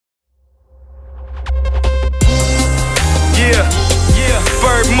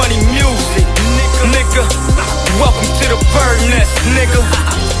nigga. Welcome to the bird nest, nigga.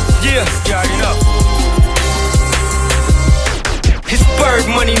 Yeah, you already know. It's bird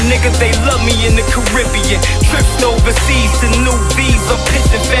money, nigga, they love me in the Caribbean. Trips overseas to new V's, I'm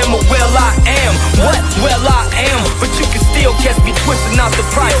pitching fam, well I am. What? Well I am, but you can still catch me twisting out the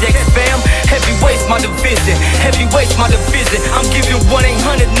projects, fam. Heavyweight's my division, heavyweight's my division. I'm giving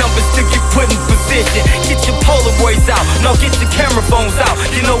 1-800 numbers to get put in position. Get your Polaroids out, no, get your camera phones out.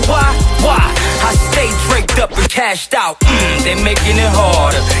 You know why? Why? I stay draped up and cashed out. They making it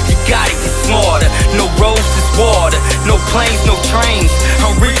harder, you gotta get smarter. No roads, just water, no planes, no trains.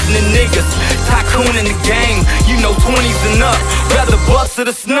 I'm reaching the niggas, tycoon in the game. You know 20s and up, rather bucks or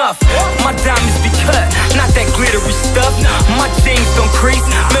the snuff. My diamonds be cut, not that glittery stuff. My jeans don't crease,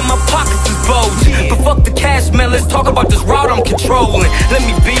 man, my pockets is bulge. But fuck the cash, man, let's talk about this route I'm controlling. Let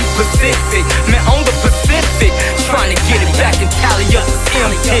me be Pacific, man, on the Pacific. Trying to get it back and tally up this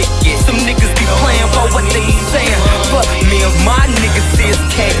M ticket. Some niggas be playing by what they be saying, but me and my niggas is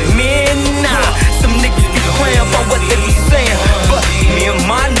came in now. Some niggas be playing by what they be saying, but me and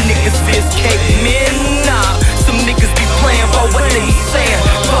my niggas is came in now. Some niggas be playing by what they be saying,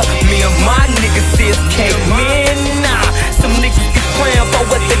 but me and my niggas is came in now. Some niggas be playing by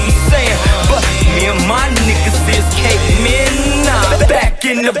what they be saying, but me and my niggas is came in now. Back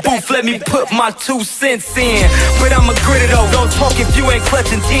in the booth, let me put my 2 cents in. But I'ma grit it though, don't talk if you ain't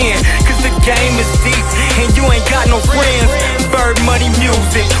clutching 10. Cause the game is deep, and you ain't got no friends. Bird money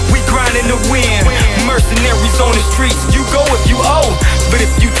music, we grindin' to win. Mercenaries on the streets, you go if you owe. But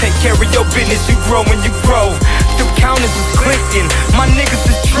if you take care of your business, you grow when you grow. The counters is clicking, my niggas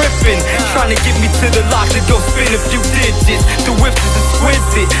is trippin'. Trying to get me to the lock to go spin a few digits. The whips is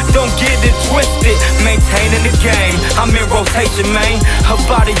exquisite, don't get it twisted. Maintaining the game, I'm in rotation, man.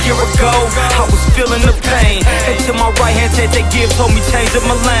 About a year ago, I was feeling the pain. And to my right hand said they give, told me change up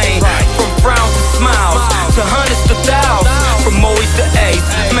my lane. From frowns to smiles, to hundreds to thousands, from always to ace.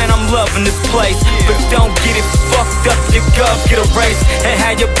 Man, I'm loving this place, but don't get it fucked up. Your gubs get erased and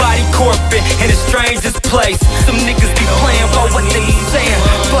have your body corporate in the strangest place. Some niggas be playing by what they be saying,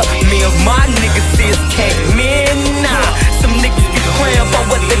 but me and my niggas is came in now. Some niggas be playing by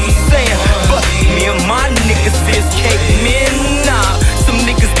what they be saying, but me and my niggas is came in now. Some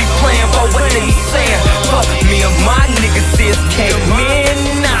niggas be playing by what they be saying, but me and my niggas is came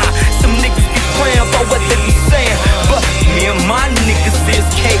in now. Some niggas be playing by what they be saying, but me and my niggas is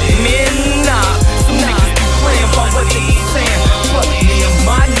came in now. Some niggas be playing by what they be saying, but me and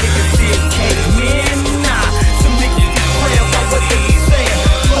my niggas is came in now. Some niggas be playing by what they be saying,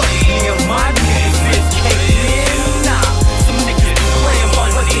 but me and my niggas is came in now. Some niggas be playing by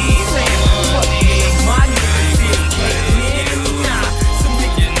what they be saying, but me and my niggas is came in now. Some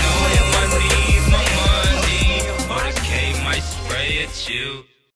niggas be playing by what they be saying, but me and my niggas might spray at you.